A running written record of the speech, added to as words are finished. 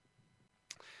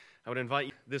I would invite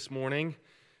you this morning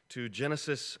to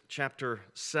Genesis chapter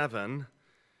 7.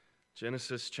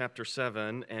 Genesis chapter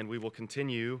 7, and we will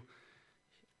continue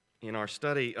in our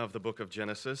study of the book of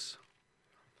Genesis.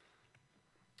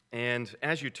 And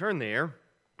as you turn there,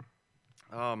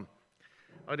 I'd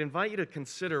invite you to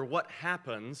consider what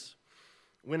happens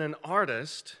when an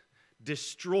artist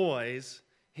destroys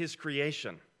his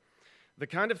creation. The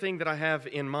kind of thing that I have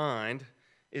in mind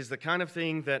is the kind of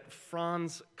thing that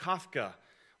Franz Kafka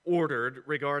ordered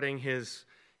regarding his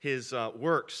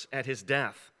works at his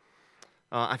death.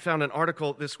 I found an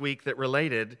article this week that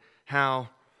related how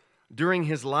during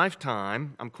his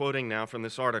lifetime, I'm quoting now from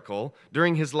this article,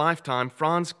 during his lifetime,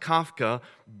 Franz Kafka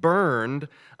burned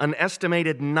an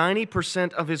estimated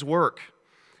 90% of his work.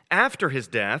 After his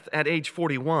death, at age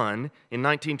 41, in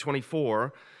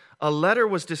 1924, a letter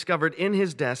was discovered in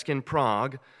his desk in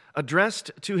Prague addressed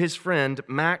to his friend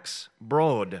Max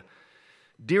Brod.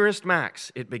 "Dearest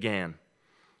Max," it began,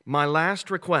 "my last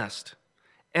request,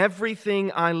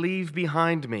 everything I leave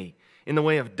behind me in the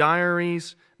way of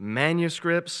diaries,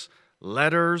 manuscripts,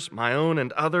 letters, my own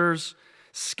and others,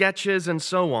 sketches, and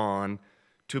so on,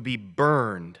 to be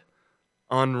burned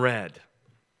unread."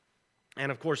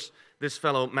 And of course, this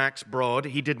fellow Max Brod,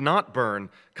 he did not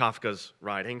burn Kafka's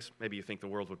writings. Maybe you think the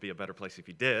world would be a better place if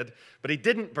he did, but he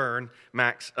didn't burn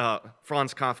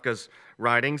Franz Kafka's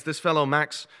writings. This fellow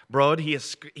Max Brod, he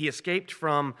escaped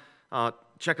from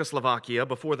Czechoslovakia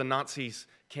before the Nazis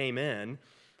came in,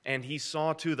 and he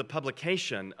saw to the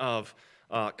publication of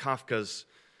Kafka's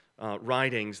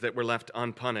writings that were left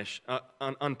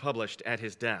unpublished at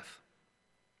his death.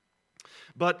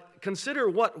 But consider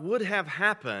what would have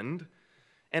happened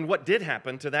and what did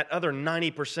happen to that other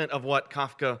 90% of what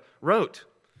Kafka wrote.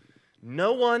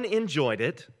 No one enjoyed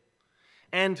it,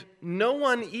 and no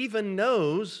one even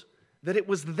knows that it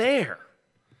was there.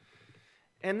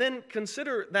 And then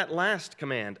consider that last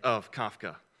command of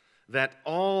Kafka, that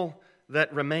all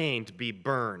that remained be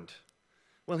burned.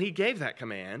 Well, he gave that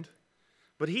command,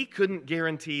 but he couldn't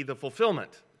guarantee the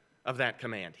fulfillment of that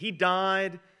command. He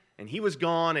died, and he was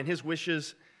gone, and his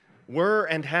wishes were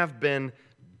and have been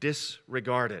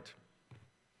disregarded.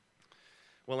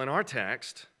 Well, in our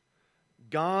text,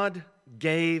 God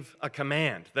gave a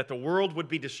command that the world would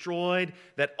be destroyed,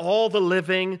 that all the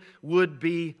living would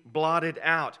be blotted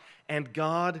out, and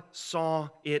God saw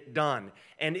it done.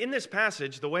 And in this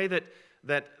passage, the way that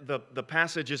the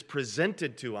passage is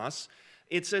presented to us,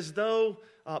 it's as though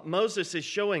Moses is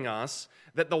showing us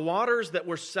that the waters that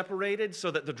were separated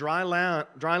so that the dry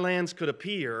lands could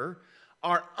appear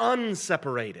are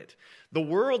unseparated. The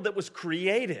world that was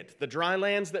created, the dry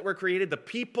lands that were created, the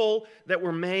people that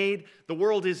were made, the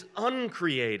world is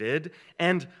uncreated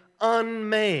and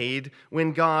unmade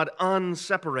when God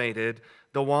unseparated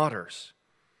the waters.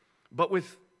 But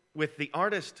with the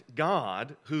artist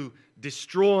God who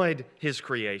destroyed his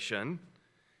creation,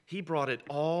 he brought it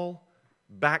all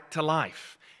back to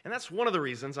life. And that's one of the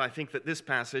reasons I think that this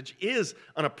passage is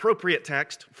an appropriate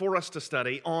text for us to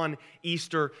study on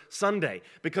Easter Sunday.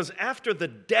 Because after the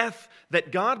death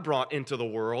that God brought into the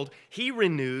world, he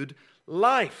renewed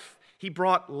life. He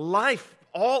brought life,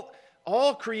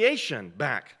 all creation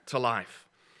back to life.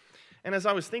 And as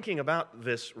I was thinking about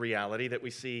this reality that we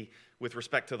see with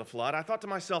respect to the flood, I thought to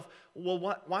myself, well,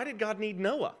 why did God need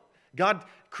Noah? God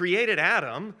created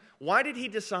Adam. Why did he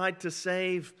decide to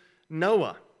save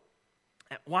Noah?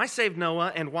 Why save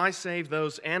Noah, and why save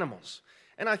those animals?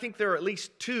 And I think there are at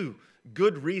least two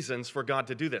good reasons for God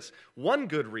to do this. One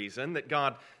good reason that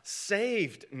God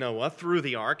saved Noah through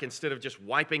the ark instead of just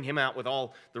wiping him out with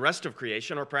all the rest of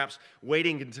creation, or perhaps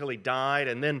waiting until he died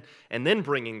and then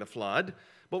bringing the flood.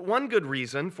 But one good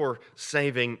reason for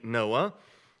saving Noah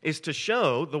is to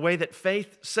show the way that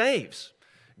faith saves.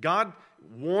 God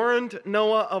warned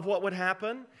Noah of what would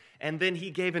happen, and then he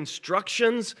gave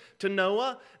instructions to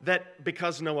Noah that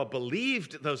because Noah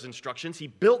believed those instructions, he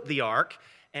built the ark,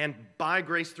 and by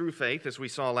grace through faith, as we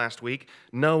saw last week,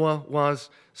 Noah was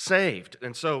saved.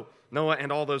 And so Noah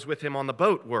and all those with him on the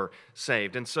boat were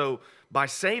saved. And so by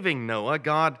saving Noah,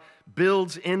 God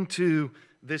builds into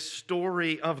this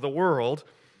story of the world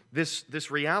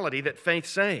this reality that faith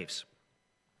saves.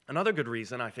 Another good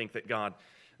reason I think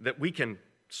that we can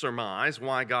surmise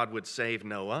why God would save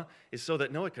Noah is so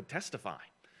that Noah could testify.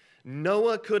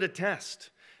 Noah could attest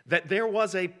that there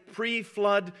was a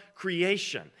pre-flood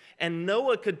creation, and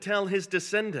Noah could tell his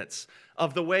descendants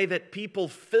of the way that people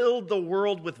filled the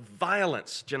world with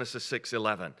violence, Genesis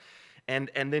 6:11, and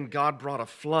then God brought a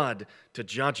flood to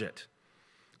judge it.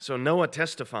 So Noah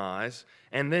testifies,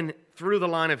 and then through the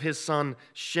line of his son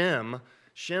Shem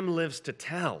lives to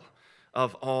tell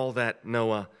of all that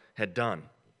Noah had done.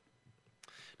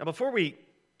 Now, before we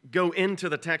go into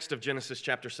the text of Genesis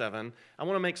chapter 7, I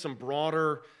want to make some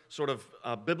broader sort of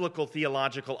biblical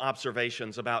theological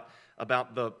observations about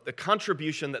the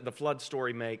contribution that the flood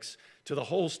story makes to the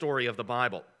whole story of the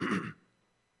Bible.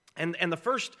 And the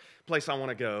first place I want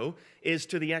to go is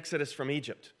to the Exodus from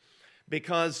Egypt,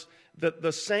 because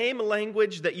the same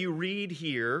language that you read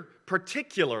here,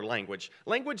 particular language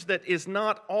that is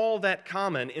not all that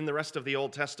common in the rest of the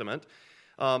Old Testament,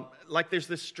 like there's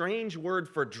this strange word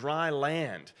for dry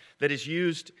land that is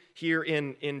used here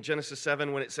in Genesis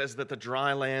 7 when it says that the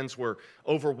dry lands were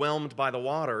overwhelmed by the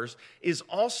waters, is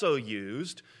also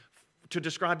used to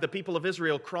describe the people of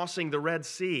Israel crossing the Red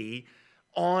Sea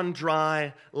on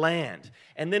dry land.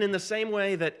 And then in the same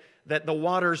way that the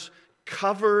waters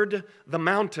covered the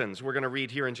mountains, we're going to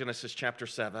read here in Genesis chapter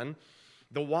 7,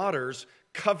 the waters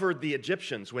covered the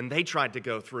Egyptians when they tried to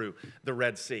go through the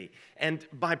Red Sea. And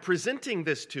by presenting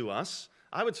this to us,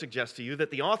 I would suggest to you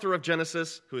that the author of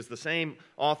Genesis, who is the same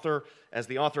author as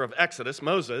the author of Exodus,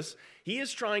 Moses, he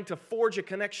is trying to forge a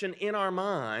connection in our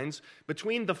minds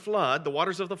between the flood, the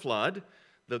waters of the flood,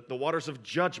 the waters of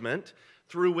judgment,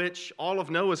 through which all of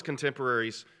Noah's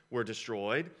contemporaries were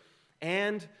destroyed,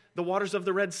 and the waters of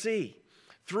the Red Sea,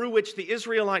 through which the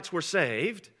Israelites were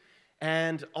saved,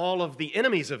 and all of the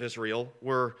enemies of Israel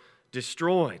were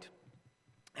destroyed.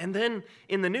 And then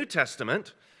in the New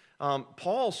Testament,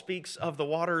 Paul speaks of the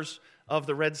waters of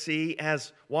the Red Sea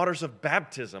as waters of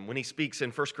baptism when he speaks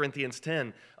in 1 Corinthians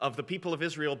 10 of the people of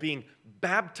Israel being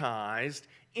baptized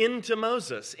into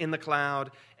Moses in the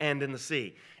cloud and in the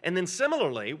sea. And then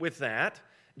similarly with that,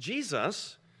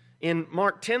 Jesus in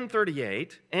Mark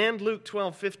 10:38 and Luke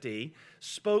 12:50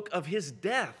 spoke of his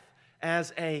death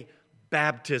as a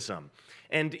baptism.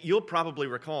 And you'll probably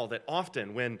recall that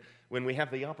often when we have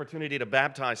the opportunity to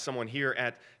baptize someone here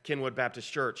at Kenwood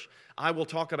Baptist Church, I will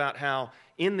talk about how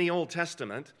in the Old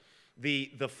Testament, the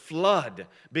flood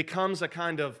becomes a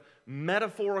kind of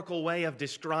metaphorical way of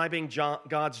describing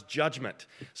God's judgment,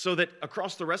 so that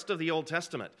across the rest of the Old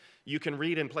Testament, you can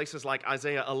read in places like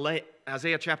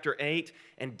Isaiah chapter 8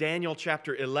 and Daniel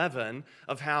chapter 11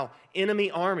 of how enemy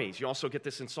armies, you also get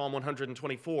this in Psalm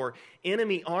 124,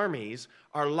 enemy armies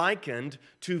are likened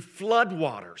to flood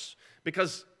waters,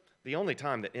 because the only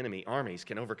time that enemy armies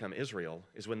can overcome Israel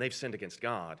is when they've sinned against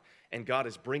God, and God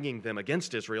is bringing them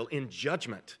against Israel in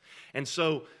judgment. And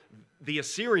so the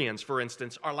Assyrians, for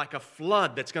instance, are like a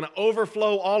flood that's going to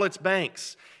overflow all its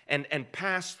banks and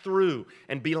pass through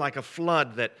and be like a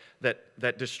flood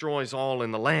that destroys all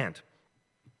in the land.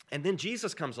 And then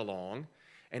Jesus comes along,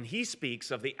 and he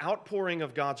speaks of the outpouring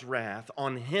of God's wrath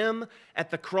on him at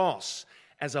the cross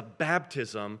as a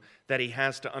baptism that he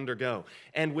has to undergo.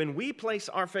 And when we place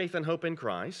our faith and hope in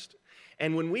Christ,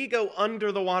 and when we go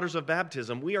under the waters of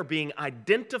baptism, we are being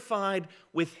identified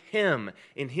with him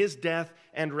in his death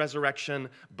and resurrection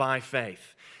by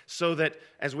faith. So that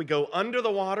as we go under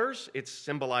the waters, it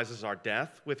symbolizes our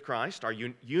death with Christ, our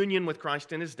union with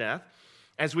Christ in his death.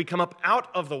 As we come up out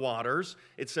of the waters,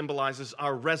 it symbolizes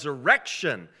our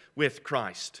resurrection with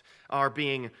Christ, our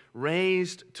being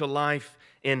raised to life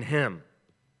in him.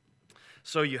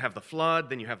 So you have the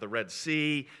flood, then you have the Red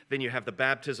Sea, then you have the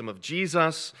baptism of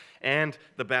Jesus and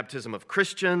the baptism of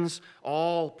Christians,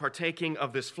 all partaking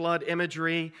of this flood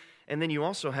imagery. And then you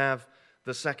also have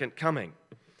the second coming.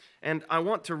 And I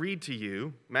want to read to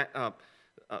you,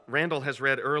 Randall has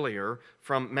read earlier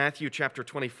from Matthew chapter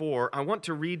 24. I want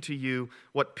to read to you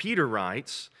what Peter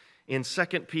writes in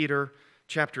 2 Peter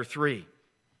chapter 3.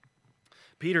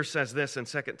 Peter says this in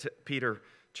 2 Peter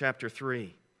chapter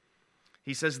 3.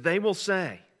 He says, "They will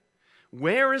say,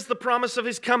 'Where is the promise of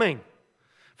his coming?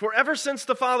 For ever since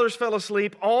the fathers fell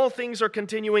asleep, all things are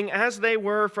continuing as they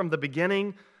were from the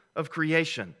beginning of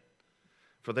creation.'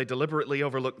 For they deliberately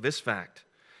overlook this fact,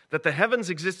 that the heavens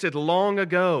existed long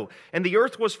ago, and the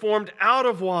earth was formed out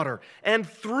of water and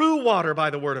through water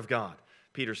by the word of God."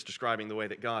 Peter's describing the way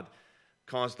that God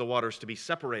caused the waters to be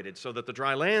separated so that the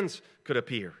dry lands could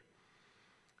appear.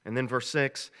 And then verse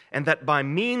 6, "And that by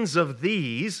means of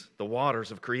these," the waters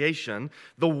of creation,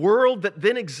 "the world that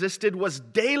then existed was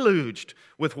deluged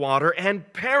with water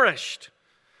and perished.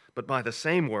 But by the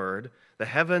same word, the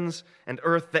heavens and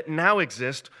earth that now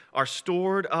exist are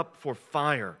stored up for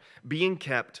fire, being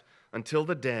kept until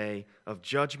the day of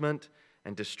judgment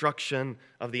and destruction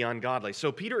of the ungodly."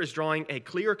 So Peter is drawing a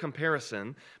clear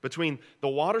comparison between the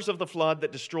waters of the flood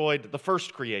that destroyed the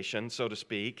first creation, so to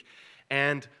speak,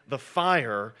 and the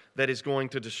fire that is going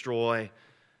to destroy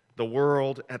the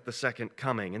world at the second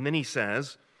coming. And then he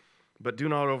says, But do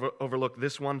not overlook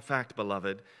this one fact,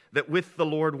 beloved, that with the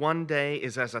Lord 1 day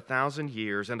is as 1,000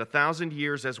 years, and 1,000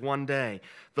 years as 1 day.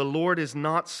 The Lord is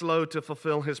not slow to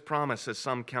fulfill his promise, as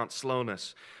some count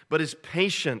slowness, but is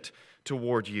patient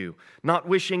toward you, not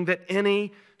wishing that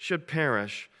any should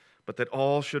perish, but that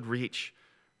all should reach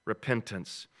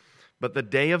repentance. But the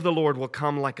day of the Lord will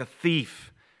come like a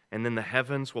thief, and then the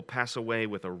heavens will pass away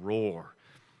with a roar.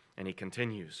 And he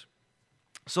continues.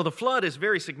 So the flood is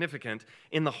very significant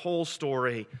in the whole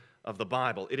story of the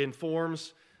Bible. It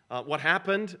informs what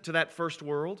happened to that first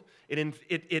world.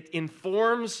 It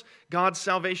informs God's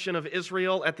salvation of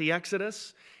Israel at the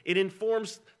Exodus. It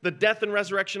informs the death and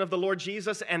resurrection of the Lord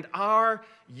Jesus and our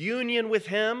union with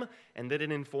him. And then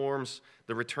it informs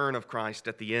the return of Christ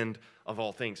at the end of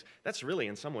all things. That's really,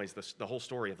 in some ways, the whole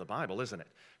story of the Bible, isn't it?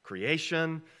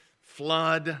 Creation,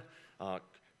 flood,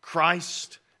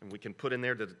 Christ, and we can put in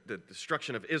there the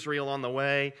destruction of Israel on the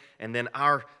way, and then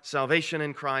our salvation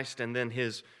in Christ, and then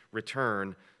his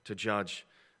return to judge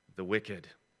the wicked.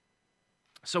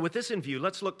 So with this in view,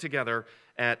 let's look together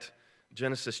at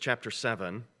Genesis chapter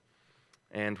 7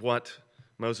 and what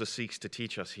Moses seeks to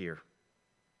teach us here.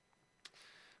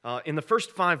 In the first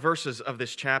 5 verses of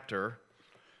this chapter,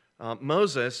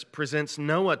 Moses presents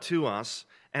Noah to us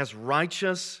as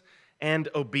righteous and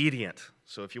obedient.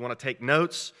 So if you want to take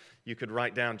notes, you could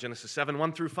write down Genesis 7,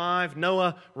 1 through 5,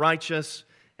 Noah, righteous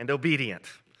and obedient.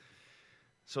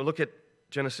 So look at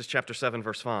Genesis chapter 7,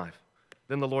 verse 5.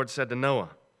 Then the Lord said to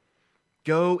Noah,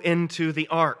 "Go into the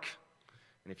ark."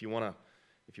 And if you want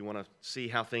to see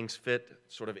how things fit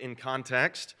sort of in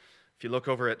context, if you look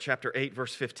over at chapter 8,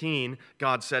 verse 15,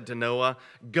 God said to Noah,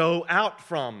 "Go out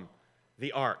from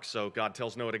the ark." So God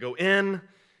tells Noah to go in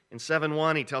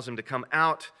 7:1. He tells him to come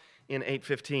out in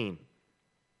 8:15.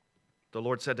 The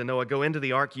Lord said to Noah, "Go into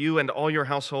the ark, you and all your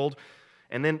household,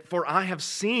 and then, for I have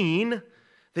seen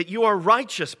that you are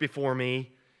righteous before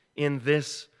me in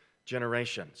this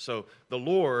generation." So the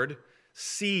Lord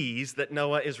sees that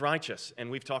Noah is righteous, and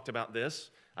we've talked about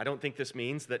this. I don't think this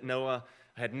means that Noah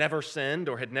had never sinned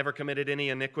or had never committed any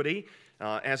iniquity.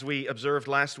 As we observed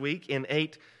last week in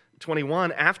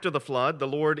 8:21, after the flood, the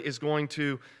Lord is going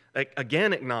to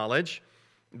again acknowledge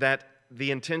that the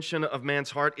intention of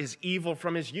man's heart is evil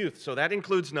from his youth. So that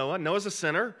includes Noah. Noah's a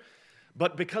sinner,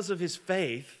 but because of his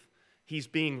faith, he's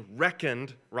being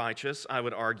reckoned righteous, I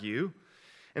would argue.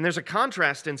 And there's a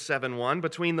contrast in 7:1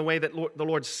 between the way that the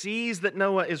Lord sees that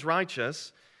Noah is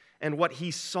righteous and what he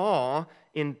saw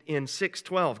in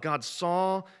 6:12. God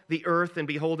saw the earth, and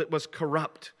behold, it was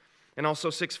corrupt. And also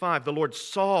 6:5, the Lord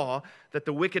saw that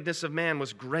the wickedness of man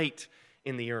was great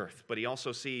in the earth. But he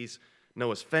also sees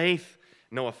Noah's faith.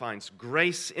 Noah finds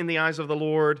grace in the eyes of the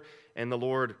Lord, and the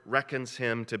Lord reckons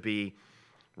him to be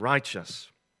righteous.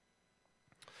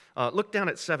 Look down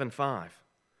at 7:5.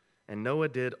 And Noah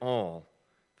did all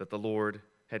that the Lord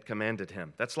had commanded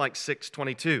him. That's like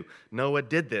 6:22. Noah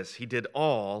did this. He did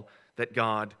all that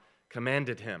God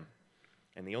commanded him.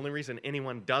 And the only reason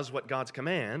anyone does what God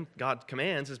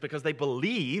commands is because they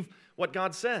believe what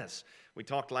God says. We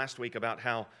talked last week about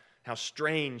how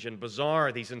strange and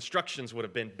bizarre these instructions would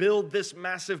have been. Build this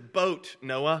massive boat,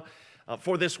 Noah,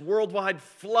 for this worldwide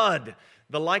flood,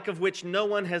 the like of which no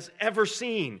one has ever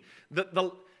seen.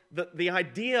 The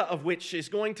idea of which is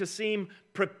going to seem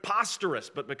preposterous,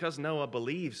 but because Noah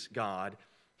believes God,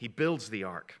 he builds the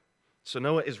ark. So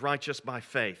Noah is righteous by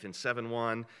faith in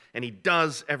 7:1, and he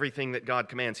does everything that God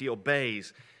commands. He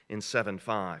obeys in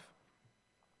 7:5.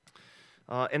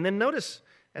 And then notice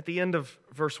at the end of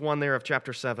verse 1 there of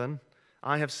chapter 7,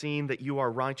 "I have seen that you are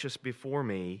righteous before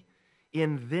me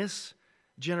in this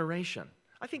generation."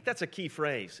 I think that's a key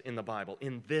phrase in the Bible,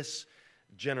 in this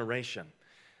generation.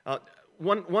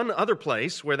 One other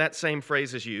place where that same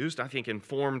phrase is used, I think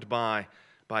informed by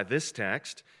this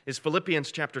text, is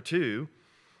Philippians chapter 2,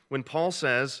 when Paul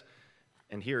says,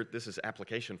 and here this is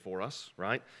application for us,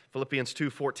 right? Philippians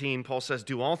 2:14, Paul says,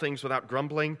 "Do all things without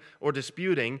grumbling or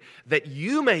disputing, that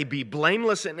you may be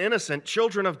blameless and innocent,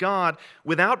 children of God,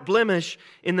 without blemish,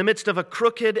 in the midst of a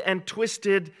crooked and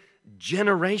twisted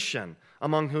generation,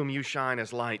 among whom you shine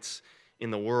as lights in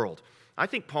the world." I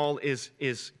think Paul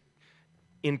is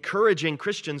encouraging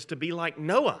Christians to be like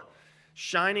Noah,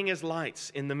 shining as lights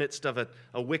in the midst of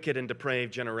a wicked and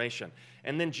depraved generation.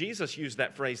 And then Jesus used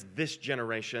that phrase, "this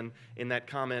generation," in that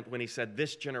comment when he said,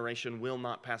 "This generation will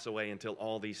not pass away until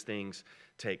all these things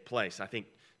take place." I think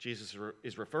Jesus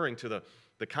is referring to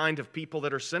the kind of people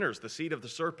that are sinners, the seed of the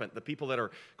serpent, the people that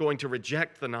are going to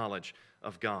reject the knowledge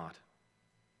of God.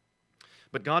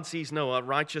 But God sees Noah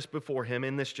righteous before him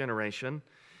in this generation,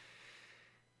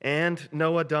 and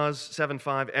Noah does,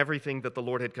 7:5, everything that the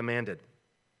Lord had commanded.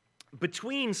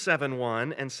 between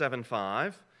 7:1 and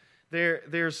 7:5,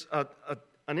 there's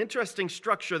an interesting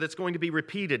structure that's going to be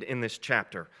repeated in this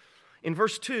chapter. In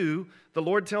verse 2, the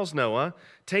Lord tells Noah,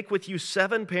 "Take with you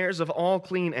 7 pairs of all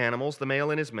clean animals, the male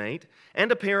and his mate,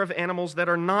 and a pair of animals that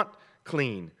are not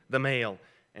clean, the male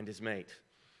and his mate."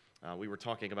 We were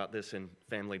talking about this in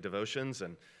family devotions,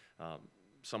 and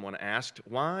someone asked,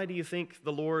 why do you think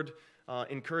the Lord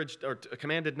encouraged or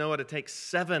commanded Noah to take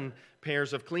 7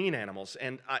 pairs of clean animals?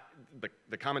 And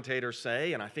the commentators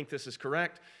say, and I think this is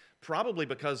correct, probably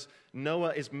because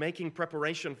Noah is making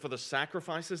preparation for the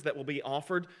sacrifices that will be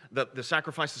offered, the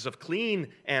sacrifices of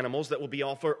clean animals that will be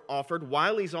offered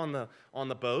while he's on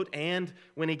the boat and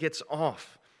when he gets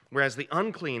off, whereas the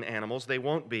unclean animals, they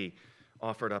won't be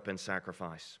offered up in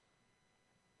sacrifice.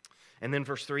 And then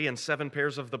verse 3, "And 7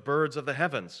 pairs of the birds of the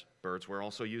heavens," birds were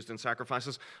also used in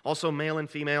sacrifices, "also male and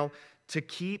female, to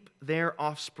keep their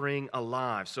offspring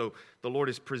alive." So the Lord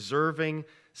is preserving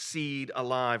seed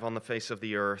alive on the face of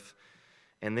the earth.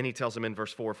 And then he tells them in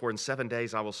verse 4, "For in 7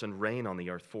 days I will send rain on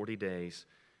the earth, 40 days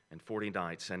and 40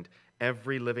 nights, and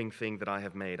every living thing that I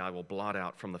have made I will blot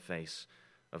out from the face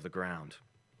of the ground."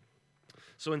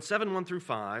 So in 7:1 through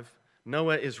 5,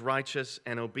 Noah is righteous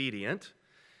and obedient.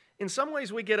 In some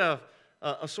ways, we get a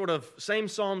sort of same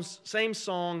song,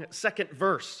 second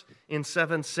verse in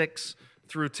 7:6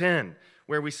 through 10,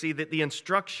 where we see that the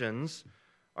instructions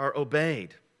are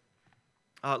obeyed.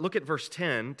 Look at verse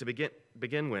 10 to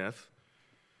begin with,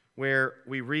 where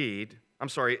we read,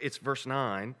 it's verse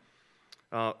 9,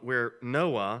 where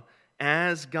Noah,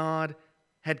 as God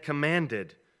had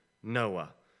commanded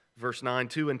Noah. Verse 9,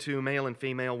 2 and 2, male and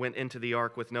female, went into the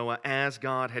ark with Noah as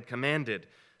God had commanded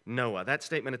Noah. That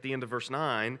statement at the end of verse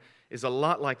 9 is a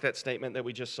lot like that statement that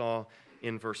we just saw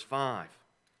in verse 5.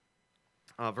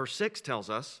 Verse 6 tells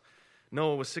us,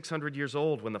 Noah was 600 years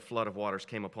old when the flood of waters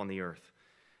came upon the earth.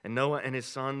 And Noah and his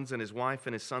sons and his wife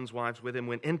and his sons' wives with him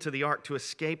went into the ark to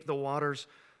escape the waters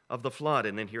of the flood.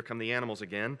 And then here come the animals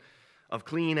again, of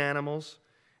clean animals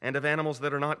and of animals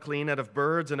that are not clean, and of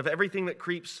birds and of everything that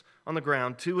creeps on the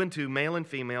ground. 2 and 2, male and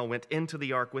female, went into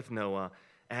the ark with Noah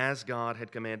as God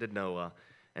had commanded Noah.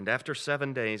 And after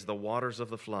 7 days, the waters of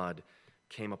the flood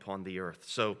came upon the earth.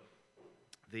 So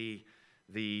the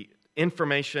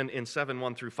information in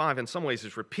 7:1 through 5 in some ways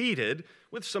is repeated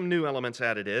with some new elements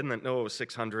added in, that Noah was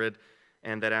 600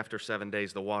 and that after 7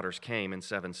 days the waters came in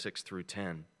 7:6 through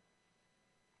 10.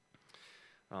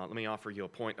 Let me offer you a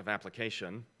point of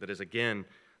application that is again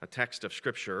a text of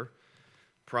Scripture.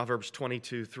 Proverbs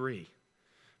 22:3.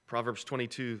 Proverbs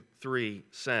 22:3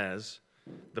 says,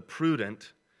 "The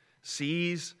prudent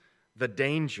sees the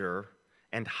danger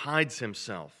and hides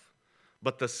himself,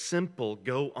 but the simple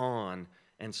go on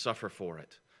and suffer for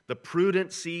it." The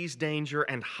prudent sees danger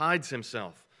and hides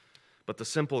himself, but the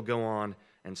simple go on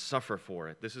and suffer for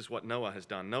it. This is what Noah has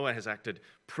done. Noah has acted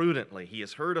prudently. He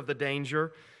has heard of the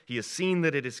danger, he has seen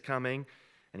that it is coming,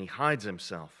 and he hides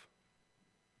himself.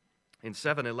 In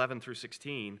 7:11 through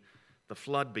 16, the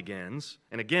flood begins,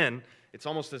 and again, it's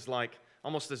almost as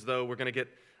though we're going to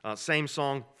get same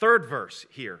song, third verse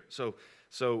here. So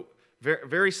very,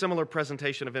 very similar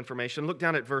presentation of information. Look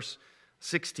down at verse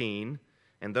 16.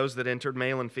 "And those that entered,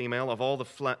 male and female, of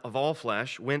all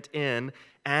flesh, went in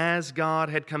as God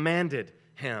had commanded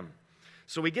him."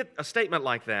 So we get a statement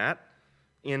like that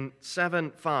in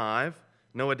 7:5.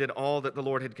 Noah did all that the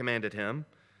Lord had commanded him.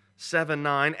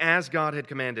 7:9, as God had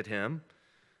commanded him.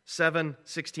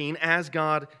 7:16, as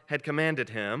God had commanded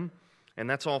him. And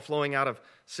that's all flowing out of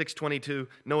 6:22.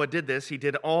 Noah did this. He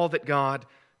did all that God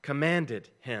commanded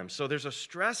him. So there's a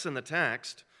stress in the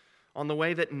text on the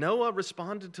way that Noah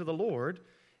responded to the Lord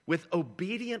with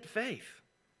obedient faith.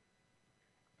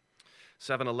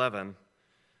 7:11,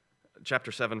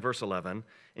 chapter 7, verse 11,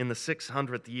 "In the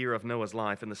 600th year of Noah's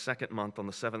life, in the 2nd month, on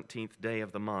the 17th day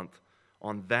of the month,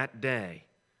 on that day,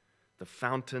 the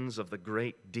fountains of the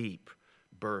great deep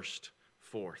burst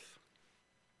forth."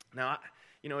 Now,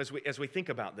 as we think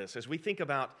about this, as we think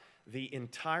about the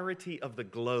entirety of the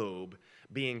globe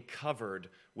being covered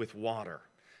with water,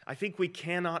 I think we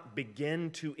cannot begin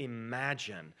to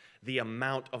imagine the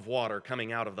amount of water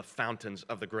coming out of the fountains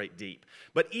of the great deep.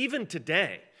 But even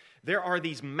today, there are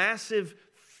these massive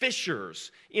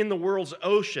fissures in the world's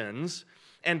oceans,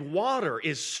 and water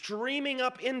is streaming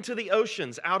up into the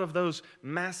oceans out of those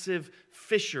massive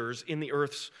fissures in the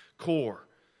earth's core.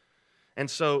 And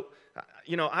so,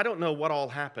 I don't know what all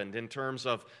happened in terms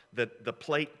of the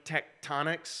plate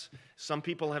tectonics. Some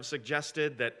people have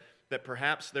suggested that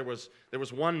perhaps there was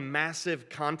one massive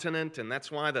continent, and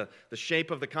that's why the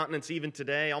shape of the continents even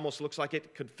today almost looks like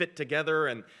it could fit together.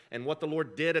 And what the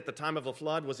Lord did at the time of the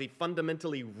flood was he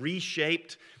fundamentally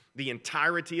reshaped the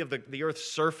entirety of the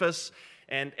earth's surface.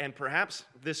 And perhaps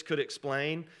this could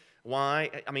explain why,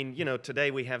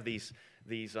 today we have these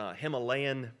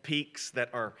Himalayan peaks that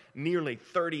are nearly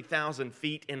 30,000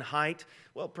 feet in height.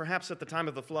 Well, perhaps at the time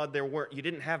of the flood, you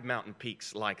didn't have mountain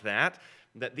peaks like that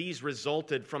these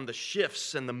resulted from the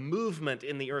shifts and the movement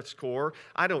in the earth's core.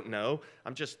 I don't know.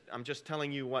 I'm just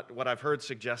telling you what I've heard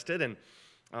suggested. And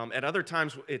at other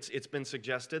times, it's been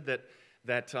suggested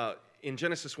that in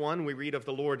Genesis 1, we read of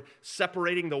the Lord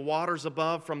separating the waters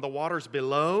above from the waters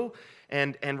below.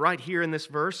 And right here in this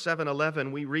verse,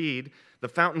 7:11, we read, the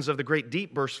fountains of the great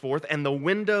deep burst forth, and the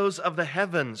windows of the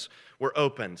heavens were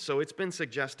opened. So it's been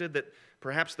suggested that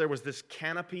perhaps there was this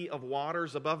canopy of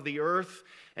waters above the earth,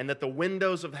 and that the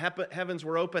windows of heavens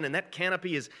were open, and that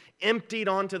canopy is emptied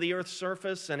onto the earth's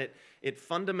surface, and it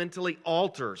fundamentally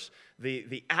alters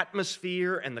the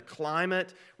atmosphere and the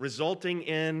climate, resulting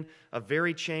in a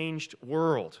very changed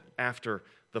world after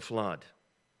the flood.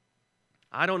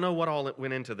 I don't know what all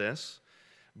went into this,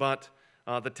 but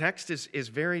the text is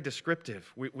very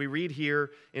descriptive. We read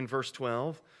here in verse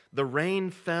 12, the rain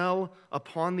fell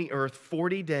upon the earth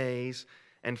 40 days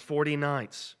and 40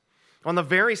 nights. On the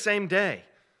very same day,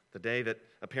 the day that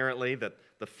apparently that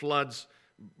the floods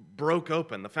broke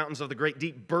open, the fountains of the great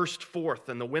deep burst forth,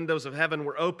 and the windows of heaven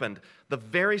were opened, the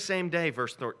very same day,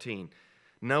 verse 13,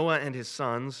 Noah and his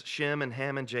sons, Shem and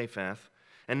Ham and Japheth,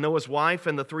 and Noah's wife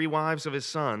and the 3 wives of his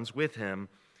sons with him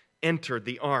entered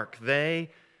the ark. They,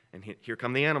 and here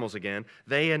come the animals again,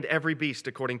 they and every beast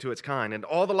according to its kind, and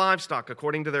all the livestock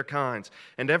according to their kinds,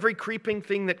 and every creeping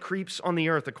thing that creeps on the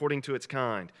earth according to its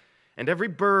kind, and every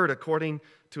bird according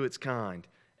to its kind,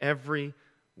 every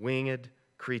winged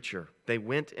creature. They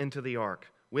went into the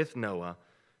ark with Noah,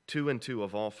 2 and 2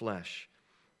 of all flesh,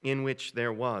 in which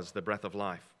there was the breath of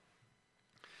life.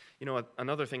 You know,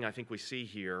 another thing I think we see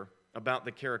here about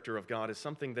the character of God is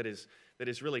something that is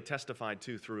really testified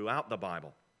to throughout the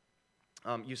Bible.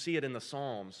 You see it in the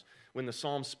Psalms, when the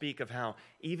Psalms speak of how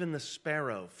even the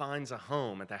sparrow finds a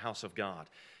home at the house of God.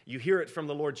 You hear it from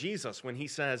the Lord Jesus when he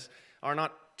says, are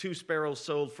not 2 sparrows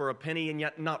sold for a penny, and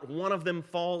yet not one of them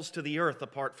falls to the earth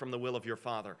apart from the will of your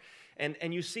Father.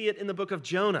 And you see it in the book of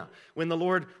Jonah, when the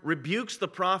Lord rebukes the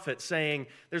prophet, saying,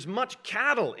 there's much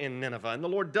cattle in Nineveh, and the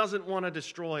Lord doesn't want to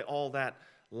destroy all that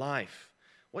life.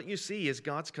 What you see is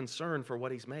God's concern for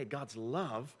what he's made, God's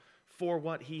love for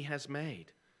what he has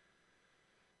made.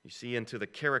 You see into the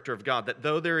character of God, that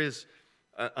though there is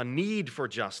a need for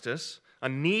justice, a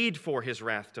need for his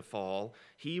wrath to fall,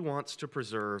 he wants to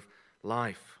preserve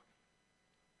life.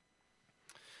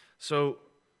 So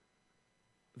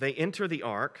they enter the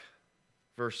ark,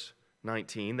 verse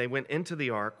 19. They went into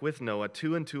the ark with Noah,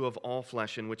 2 and 2 of all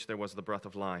flesh, in which there was the breath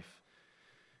of life.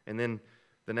 And then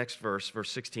the next verse,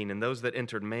 verse 16, and those that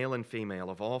entered, male and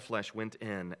female of all flesh, went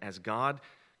in as God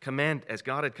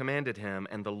had commanded him,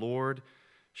 and the Lord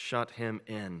shut him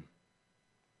in.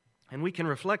 And we can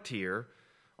reflect here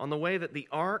on the way that the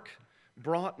ark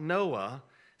brought Noah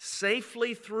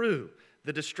safely through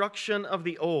the destruction of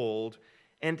the old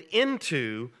and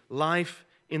into life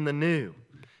in the new.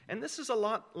 And this is a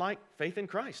lot like faith in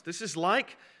Christ. This is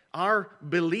like our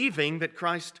believing that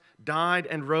Christ died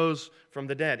and rose from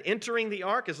the dead. Entering the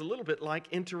ark is a little bit like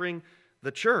entering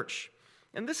the church.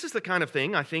 And this is the kind of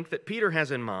thing I think that Peter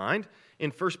has in mind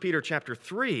in 1 Peter chapter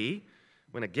 3,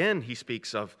 when again he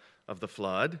speaks of the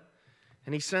flood.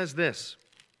 And he says this.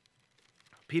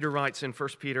 Peter writes in 1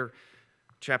 Peter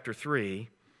chapter 3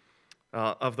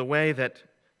 of the way that,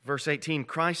 verse 18,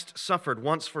 Christ suffered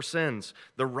once for sins,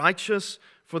 the righteous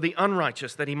for the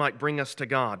unrighteous, that he might bring us to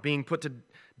God, being put to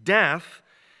death,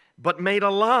 but made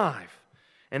alive.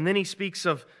 And then he speaks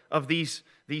of these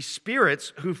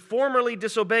spirits who formerly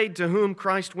disobeyed, to whom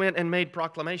Christ went and made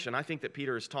proclamation. I think that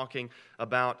Peter is talking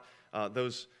about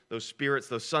those spirits,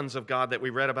 those sons of God that we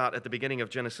read about at the beginning of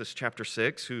Genesis chapter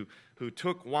 6, who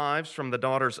took wives from the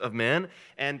daughters of men.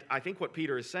 And I think what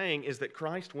Peter is saying is that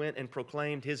Christ went and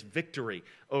proclaimed his victory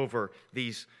over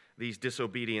these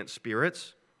disobedient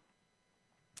spirits.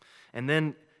 And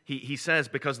then he says,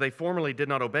 because they formerly did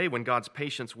not obey when God's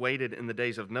patience waited in the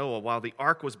days of Noah while the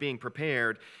ark was being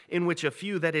prepared, in which a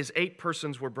few, that is 8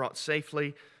 persons, were brought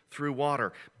safely through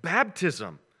water.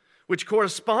 Baptism, which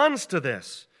corresponds to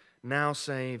this, now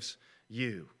saves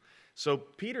you. So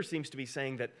Peter seems to be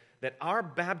saying that our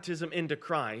baptism into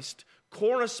Christ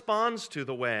corresponds to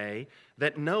the way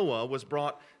that Noah was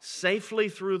brought safely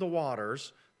through the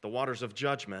waters of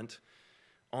judgment,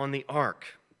 on the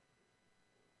ark.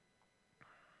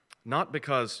 Not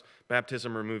because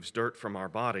baptism removes dirt from our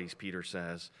bodies, Peter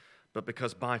says, but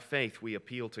because by faith we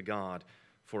appeal to God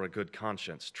for a good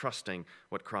conscience, trusting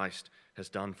what Christ has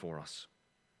done for us.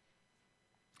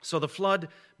 So the flood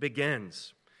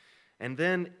begins. And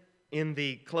then in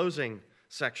the closing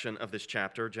section of this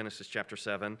chapter, Genesis chapter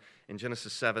 7, in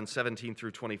Genesis 7, 17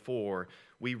 through 24,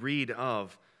 we read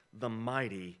of the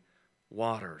mighty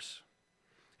waters.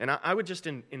 And I would just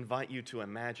invite you to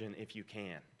imagine, if you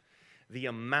can, the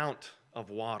amount of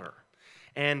water.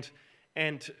 And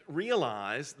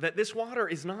realize that this water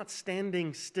is not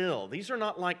standing still. These are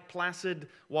not like placid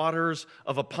waters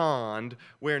of a pond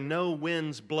where no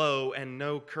winds blow and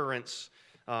no currents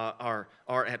are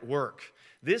at work.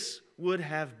 This would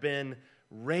have been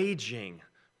raging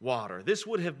water. This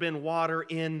would have been water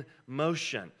in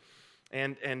motion.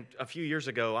 And a few years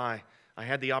ago, I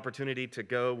had the opportunity to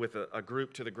go with a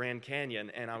group to the Grand Canyon,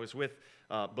 and I was with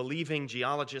believing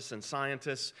geologists and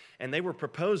scientists, and they were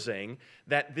proposing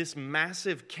that this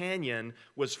massive canyon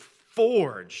was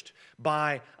forged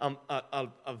by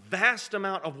a vast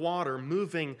amount of water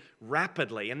moving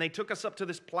rapidly. And they took us up to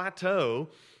this plateau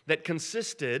that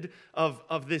consisted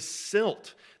of this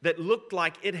silt that looked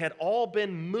like it had all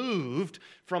been moved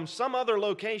from some other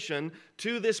location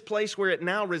to this place where it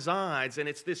now resides. And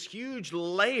it's this huge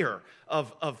layer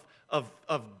of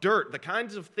dirt, the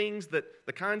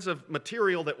kinds of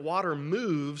material that water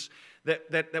moves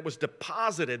that was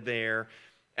deposited there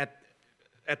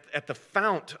at the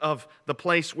fount of the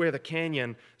place where the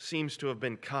canyon seems to have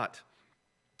been cut.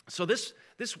 So this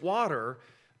water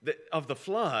of the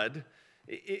flood,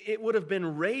 it would have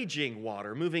been raging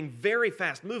water, moving very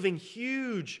fast, moving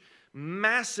huge,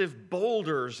 massive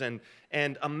boulders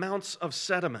and amounts of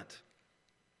sediment.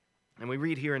 And we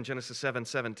read here in Genesis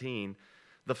 7:17,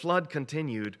 the flood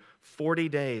continued 40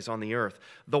 days on the earth.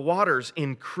 The waters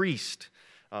increased.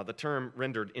 The term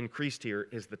rendered increased here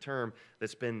is the term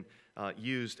that's been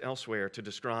used elsewhere to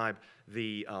describe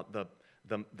the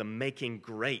making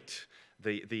great,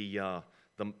 the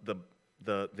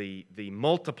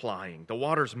multiplying. The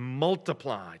waters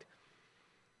multiplied.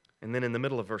 And then in the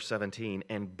middle of verse 17,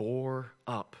 and bore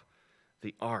up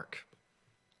the ark.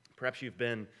 Perhaps you've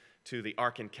been to the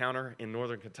Ark Encounter in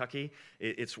northern Kentucky.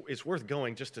 It's worth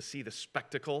going just to see the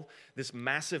spectacle. This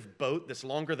massive boat that's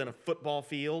longer than a football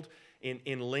field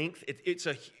in length.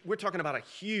 We're talking about a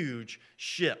huge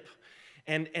ship.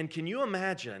 And can you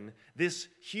imagine this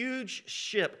huge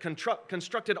ship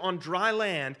constructed on dry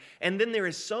land, and then there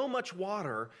is so much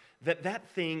water that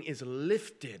thing is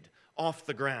lifted off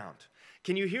the ground?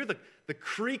 Can you hear the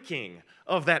creaking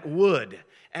of that wood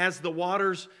as the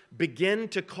waters begin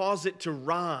to cause it to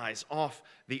rise off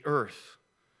the earth?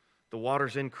 The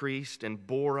waters increased and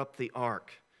bore up the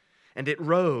ark, and it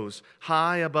rose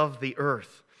high above the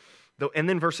earth. And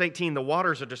then verse 18, the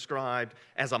waters are described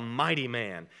as a mighty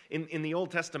man. In the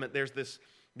Old Testament, there's this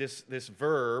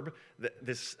verb,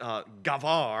 this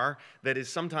gavar, that is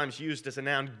sometimes used as a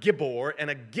noun, gibor, and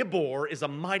a gibor is a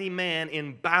mighty man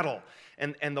in battle.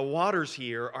 And the waters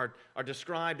here are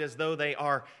described as though they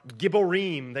are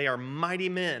giborim, they are mighty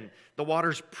men. The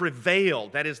waters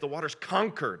prevailed, that is, the waters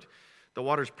conquered. The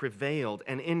waters prevailed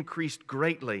and increased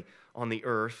greatly on the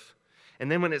earth. And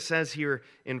then when it says here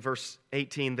in verse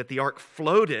 18 that the ark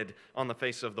floated on the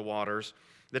face of the waters,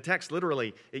 the text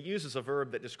literally, it uses a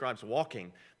verb that describes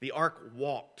walking. The ark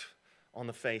walked on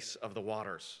the face of the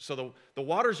waters. So the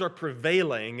waters are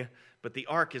prevailing, but the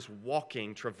ark is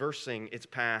walking, traversing its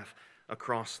path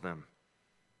across them.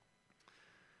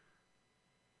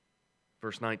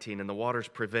 Verse 19, and the waters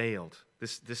prevailed.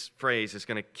 This phrase is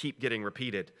going to keep getting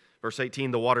repeated. Verse 18,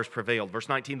 the waters prevailed. Verse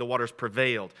 19, the waters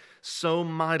prevailed so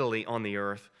mightily on the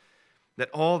earth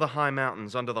that all the high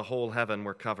mountains under the whole heaven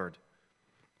were covered.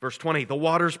 Verse 20, the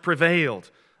waters prevailed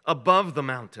above the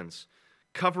mountains,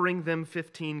 covering them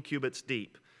 15 cubits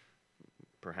deep.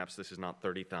 Perhaps this is not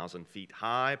 30,000 feet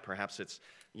high. Perhaps it's,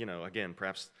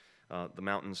 perhaps the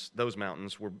mountains, those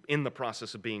mountains were in the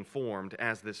process of being formed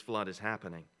as this flood is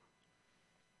happening.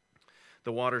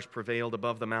 The waters prevailed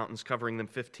above the mountains, covering them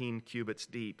 15 cubits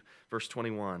deep. Verse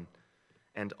 21,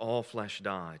 and all flesh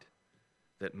died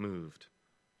that moved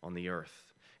on the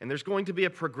earth. And there's going to be a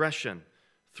progression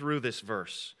through this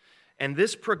verse. And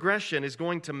this progression is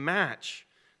going to match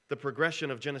the progression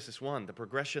of Genesis 1, the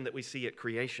progression that we see at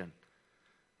creation.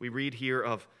 We read here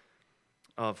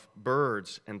of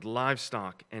birds and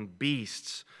livestock and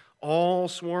beasts, all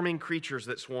swarming creatures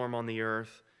that swarm on the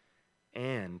earth,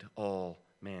 and all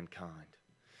mankind.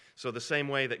 So the same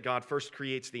way that God first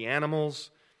creates the animals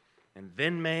and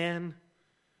then man,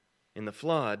 in the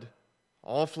flood,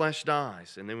 all flesh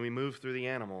dies, and then we move through the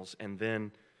animals, and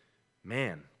then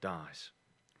man dies.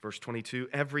 Verse 22,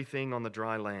 everything on the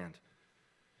dry land,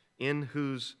 in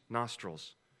whose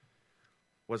nostrils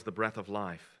was the breath of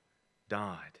life,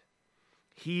 died.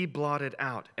 He blotted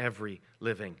out every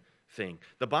living thing.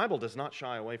 The Bible does not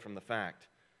shy away from the fact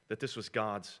that this was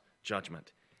God's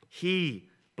judgment. He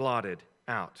blotted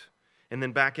out. And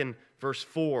then back in verse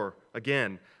 4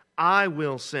 again, I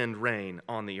will send rain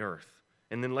on the earth.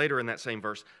 And then later in that same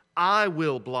verse, I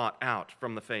will blot out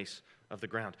from the face of the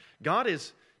ground. God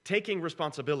is taking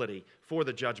responsibility for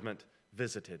the judgment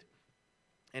visited.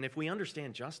 And if we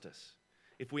understand justice,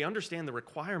 if we understand the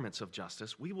requirements of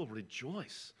justice, we will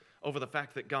rejoice over the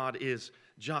fact that God is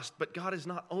just. But God is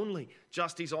not only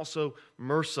just, He's also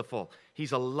merciful.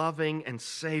 He's a loving and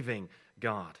saving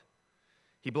God.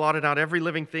 He blotted out every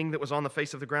living thing that was on the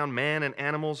face of the ground, man and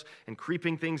animals and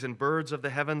creeping things and birds of the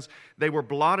heavens. They were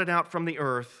blotted out from the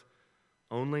earth.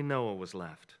 Only Noah was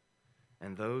left,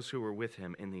 and those who were with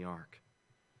him in the ark.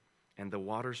 And the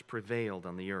waters prevailed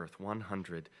on the earth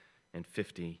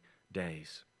 150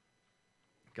 days.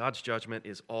 God's judgment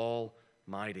is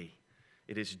almighty.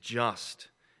 It is just.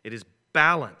 It is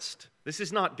balanced. This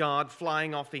is not God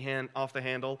flying off the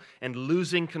handle and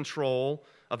losing control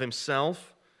of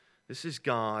Himself. This is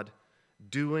God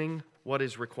doing what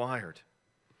is required.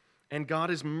 And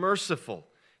God is merciful.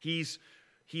 He's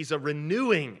a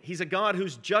renewing. He's a God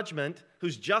whose judgment,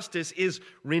 whose justice is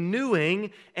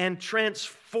renewing and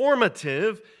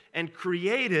transformative and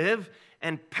creative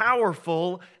and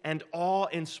powerful and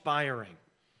awe-inspiring.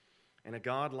 And a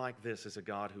God like this is a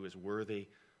God who is worthy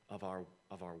of our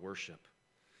worship.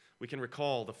 We can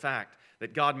recall the fact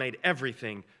that God made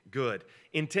everything good,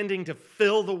 intending to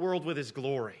fill the world with His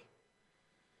glory.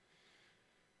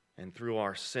 And through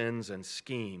our sins and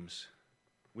schemes,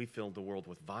 we filled the world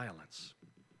with violence.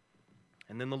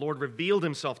 And then the Lord revealed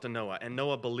Himself to Noah, and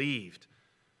Noah believed.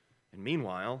 And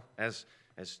meanwhile, as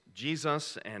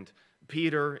Jesus and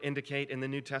Peter indicate in the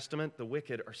New Testament, the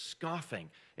wicked are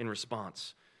scoffing in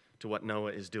response to what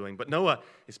Noah is doing. But Noah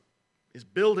is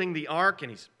building the ark, and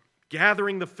he's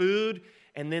gathering the food,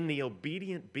 and then the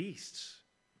obedient beasts,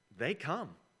 they come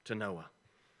to Noah.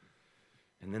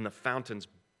 And then the fountains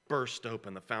burst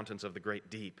open, the fountains of the great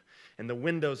deep, and the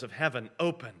windows of heaven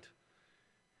opened,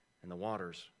 and the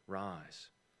waters rise.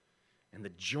 And the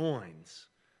joins,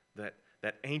 that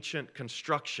ancient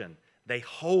construction, they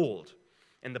hold,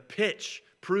 and the pitch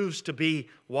proves to be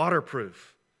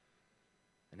waterproof.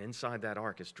 And inside that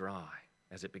ark is dry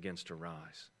as it begins to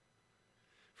rise.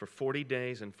 For 40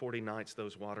 days and 40 nights,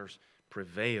 those waters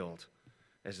prevailed,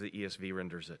 as the ESV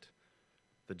renders it.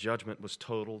 The judgment was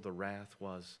total, the wrath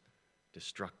was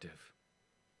destructive,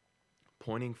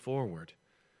 pointing forward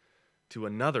to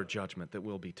another judgment that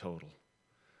will be total,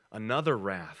 another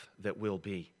wrath that will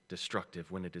be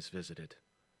destructive when it is visited.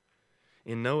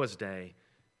 In Noah's day,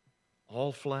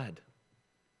 all fled,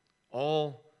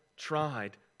 all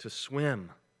tried to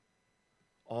swim,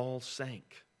 all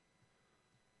sank,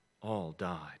 all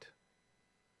died.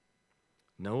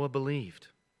 Noah believed.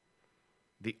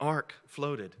 The ark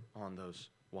floated on those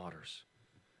waters.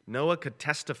 Noah could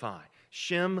testify.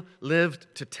 Shem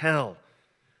lived to tell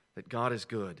that God is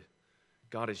good,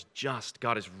 God is just,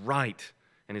 God is right,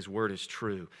 and His word is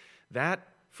true. That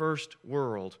first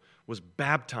world was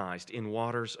baptized in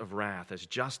waters of wrath as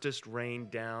justice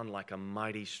rained down like a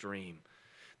mighty stream.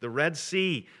 The Red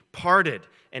Sea parted,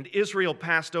 and Israel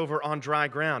passed over on dry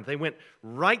ground. They went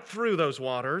right through those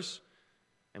waters,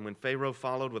 and when Pharaoh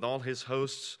followed with all his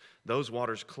hosts, those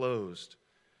waters closed,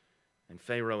 and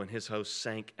Pharaoh and his hosts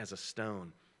sank as a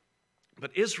stone.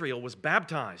 But Israel was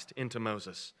baptized into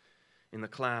Moses in the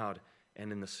cloud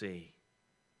and in the sea.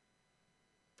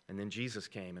 And then Jesus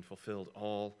came and fulfilled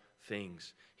all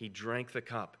things. He drank the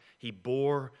cup. He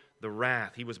bore the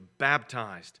wrath. He was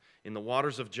baptized in the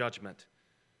waters of judgment,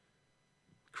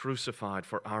 crucified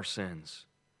for our sins.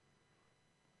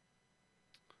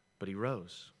 But He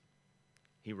rose.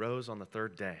 He rose on the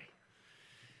third day.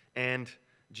 And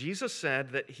Jesus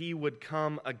said that He would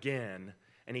come again,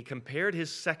 and He compared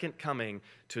His second coming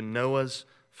to Noah's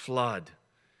flood.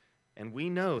 And we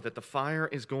know that the fire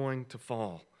is going to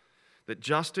fall, that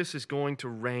justice is going to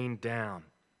rain down.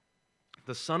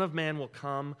 The Son of Man will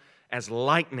come as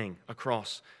lightning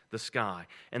across the sky,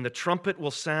 and the trumpet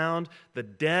will sound, the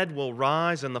dead will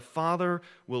rise, and the Father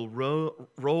will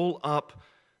roll up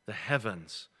the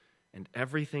heavens, and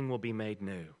everything will be made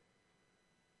new.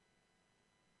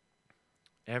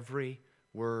 Every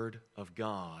word of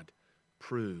God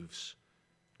proves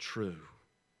true.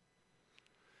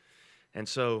 And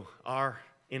so our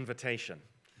invitation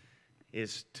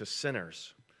is to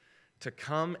sinners to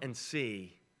come and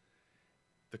see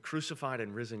the crucified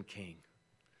and risen King,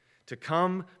 to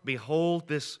come behold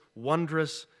this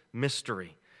wondrous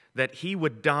mystery, that He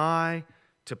would die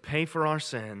to pay for our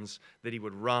sins, that He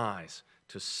would rise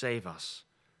to save us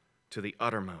to the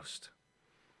uttermost.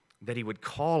 that He would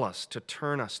call us to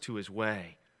turn us to His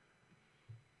way.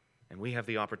 And we have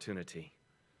the opportunity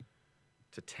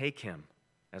to take Him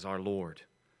as our Lord,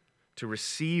 to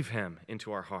receive Him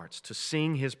into our hearts, to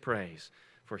sing His praise,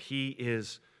 for He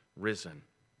is risen,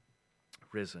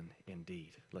 risen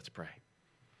indeed. Let's pray.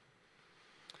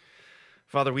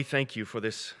 Father, we thank You for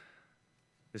this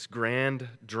grand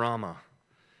drama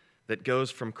that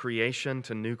goes from creation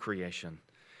to new creation.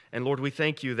 And Lord, we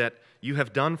thank You that You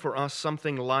have done for us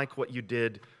something like what You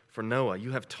did for Noah.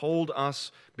 You have told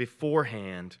us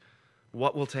beforehand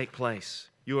what will take place.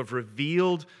 You have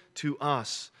revealed to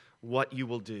us what You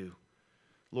will do.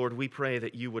 Lord, we pray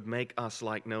that You would make us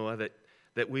like Noah,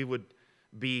 that we would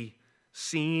be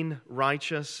seen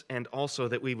righteous, and also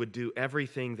that we would do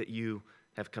everything that You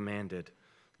have commanded.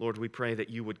 Lord, we pray that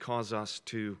You would cause us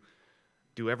to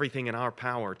do everything in our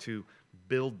power to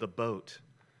build the boat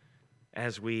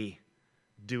as we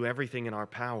do everything in our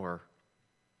power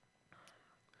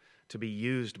to be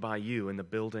used by You in the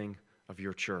building of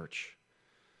Your church.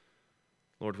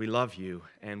 Lord, we love You,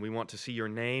 and we want to see Your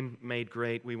name made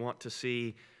great. We want to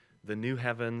see the new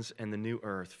heavens and the new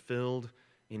earth filled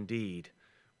indeed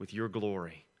with Your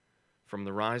glory, from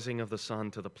the rising of the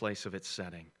sun to the place of its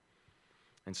setting.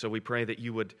 And so we pray that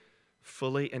You would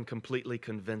fully and completely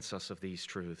convince us of these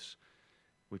truths.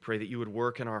 We pray that You would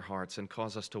work in our hearts and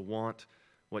cause us to want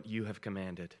what You have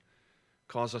commanded.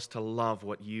 Cause us to love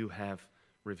what You have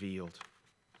revealed.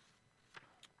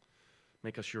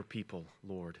 Make us Your people,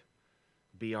 Lord.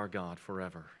 Be our God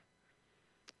forever.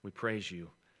 We praise You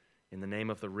in the name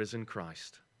of the risen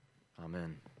Christ.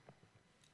 Amen.